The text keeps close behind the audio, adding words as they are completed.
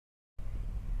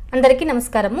అందరికీ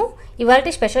నమస్కారము।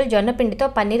 ఇవాల్టి స్పెషల్ జొన్న పిండితో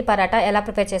పన్నీర్ పరాటా ఎలా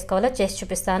ప్రిపేర్ చేసుకోవాలో చేసి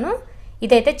చూపిస్తాను।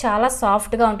 ఇదైతే చాలా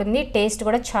సాఫ్ట్ గా ఉంటుంది, టేస్ట్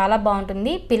కూడా చాలా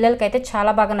బాగుంటుంది, పిల్లలకైతే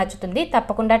చాలా బాగా నచ్చుతుంది।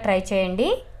 తప్పకుండా ట్రై చేయండి।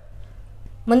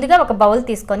 ముందుగా ఒక బౌల్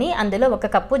తీసుకొని అందులో ఒక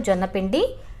కప్పు జొన్న పిండి,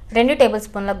 2 టేబుల్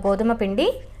స్పూన్ల గోధుమ పిండి,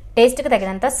 టేస్ట్ కి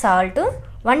తగినంత salt,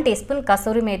 1 tea spoon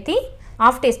kasuri methi,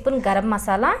 1/2 tea spoon garam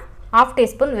masala, 1/2 tea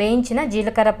spoon వేయించిన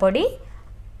జీలకర్ర పొడి,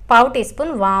 1/2 టీ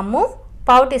స్పూన్ వాము,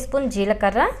 1/2 టీ స్పూన్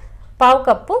జీలకర్ర, 1/2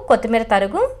 కప్పు కొత్తిమీర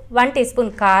తరుగు, 1 టీ స్పూన్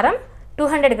కారం,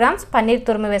 200 గ్రామ్స్ పన్నీర్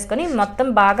తురుము వేసుకొని మొత్తం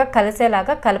బాగా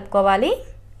కలిసేలాగా కలుపుకోవాలి।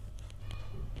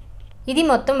 ఇది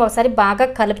మొత్తం ఒకసారి బాగా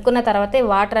కలుపుకున్న తర్వాతే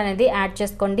వాటర్ అనేది యాడ్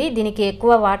చేసుకోండి। దీనికి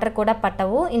ఎక్కువ వాటర్ కూడా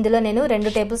పట్టవు। ఇందులో నేను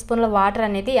 2 టేబుల్ స్పూన్ల వాటర్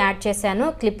అనేది యాడ్ చేశాను।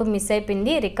 క్లిప్ మిస్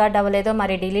అయిపోయింది, రికార్డ్ అవ్వలేదో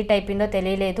మరి డిలీట్ అయిపోయిందో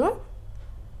తెలియలేదు।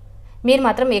 మీరు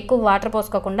మాత్రం ఎక్కువ వాటర్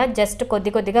పోసుకోకుండా జస్ట్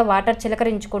కొద్దిగా వాటర్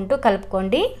చిలకరించుకుంటూ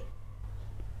కలుపుకోండి।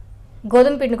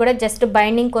 గోధుమ పిండి కూడా జస్ట్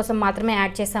బైండింగ్ కోసం మాత్రమే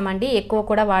యాడ్ చేసామండి, ఎక్కువ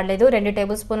కూడా వాడలేదు। 2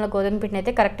 టేబుల్ స్పూన్ల గోధుమ పిండి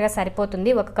అయితే కరెక్ట్గా సరిపోతుంది।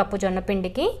 1 కప్పు జొన్న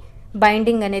పిండికి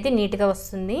బైండింగ్ అనేది నీట్గా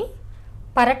వస్తుంది।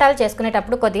 పరాటాలు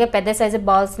చేసుకునేటప్పుడు కొద్దిగా పెద్ద సైజు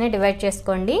బాల్స్ని డివైడ్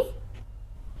చేసుకోండి।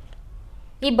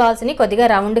 ఈ బాల్స్ని కొద్దిగా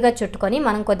రౌండ్గా చుట్టుకొని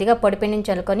మనం కొద్దిగా పొడి పిండిని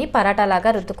చల్లుకొని పరాటాలాగా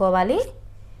రుద్దుకోవాలి।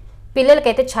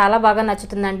 పిల్లలకైతే చాలా బాగా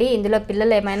నచ్చుతుందండి। ఇందులో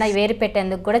పిల్లలు ఏమైనా వేరు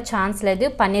పెట్టేందుకు కూడా ఛాన్స్ లేదు,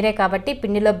 పన్నీరే కాబట్టి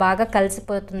పిండిలో బాగా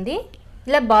కలిసిపోతుంది।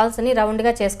 ఇలా బాల్స్ని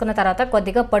రౌండ్గా చేసుకున్న తర్వాత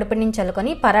కొద్దిగా పొడి పిండిని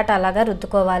చల్లుకొని పరాటాలాగా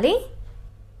రుద్దుకోవాలి।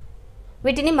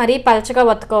 వీటిని మరీ పలచగా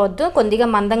వత్తుకోవద్దు, కొద్దిగా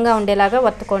మందంగా ఉండేలాగా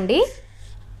వత్తుకోండి।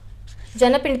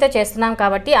 జొన్న పిండితో చేస్తున్నాం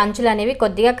కాబట్టి అంచులు అనేవి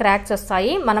కొద్దిగా క్రాక్స్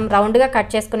వస్తాయి। మనం రౌండ్గా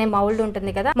కట్ చేసుకునే మౌల్డ్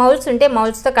ఉంటుంది కదా, మౌల్డ్స్ ఉంటే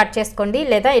మౌల్డ్స్తో కట్ చేసుకోండి,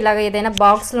 లేదా ఇలాగ ఏదైనా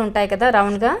బాక్స్లు ఉంటాయి కదా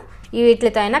రౌండ్గా,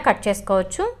 వీటితో అయినా కట్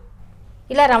చేసుకోవచ్చు।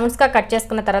 ఇలా రౌండ్స్గా కట్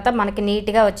చేసుకున్న తర్వాత మనకి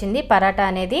నీట్గా వచ్చింది పరాటా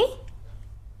అనేది।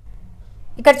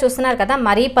 ఇక్కడ చూస్తున్నారు కదా,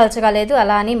 మరీ పలచగా లేదు,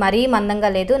 అలా అని మరీ మందంగా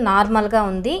లేదు, నార్మల్గా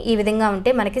ఉంది। ఈ విధంగా ఉంటే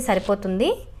మనకి సరిపోతుంది।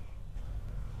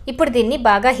 ఇప్పుడు దీన్ని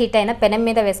బాగా హీట్ అయిన పెనం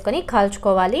మీద వేసుకొని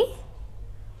కాల్చుకోవాలి।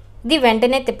 ఇది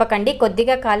వెంటనే తిప్పకండి,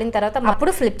 కొద్దిగా కాలిన తర్వాత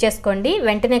అప్పుడు ఫ్లిప్ చేసుకోండి।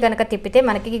 వెంటనే కనుక తిప్పితే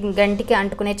మనకి గంటికి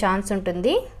అంటుకునే ఛాన్స్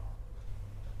ఉంటుంది।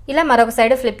 ఇలా మరొక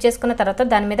సైడ్ ఫ్లిప్ చేసుకున్న తర్వాత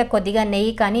దాని మీద కొద్దిగా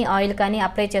నెయ్యి కానీ ఆయిల్ కానీ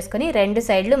అప్లై చేసుకొని 2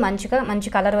 సైడ్లు మంచి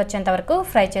కలర్ వచ్చేంత వరకు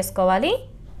ఫ్రై చేసుకోవాలి।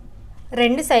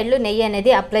 2 సైడ్లు నెయ్యి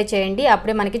అనేది అప్లై చేయండి,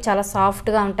 అప్పుడే మనకి చాలా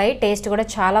సాఫ్ట్గా ఉంటాయి, టేస్ట్ కూడా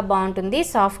చాలా బాగుంటుంది,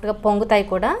 సాఫ్ట్గా పొంగుతాయి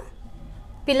కూడా।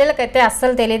 పిల్లలకైతే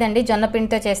అస్సలు తెలియదండి జొన్న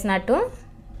పిండితో చేసినట్టు।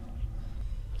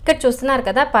 ఇక్కడ చూస్తున్నారు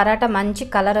కదా, పరాటా మంచి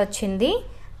కలర్ వచ్చింది।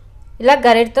 ఇలా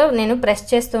గరిటతో నేను ప్రెస్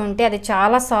చేస్తూ ఉంటే అది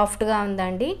చాలా సాఫ్ట్గా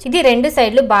ఉందండి। ఇది 2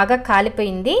 సైడ్లు బాగా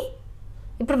కాలిపోయింది।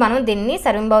 ఇప్పుడు మనం దీన్ని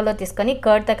సర్వింగ్ బౌల్లో తీసుకొని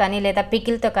కర్డ్తో కానీ లేదా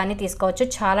పికిల్తో కానీ తీసుకోవచ్చు,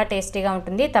 చాలా టేస్టీగా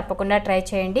ఉంటుంది। తప్పకుండా ట్రై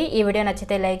చేయండి। ఈ వీడియో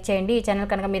నచ్చితే లైక్ చేయండి। ఈ ఛానల్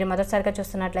కనుక మీరు మొదటిసారిగా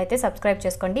చూస్తున్నట్లయితే సబ్స్క్రైబ్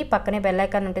చేసుకోండి, పక్కనే బెల్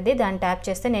ఐకాన్ ఉంటుంది, దాన్ని ట్యాప్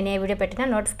చేస్తే నేను ఏ వీడియో పెట్టినా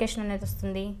నోటిఫికేషన్ అనేది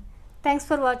వస్తుంది। Thanks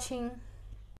for watching.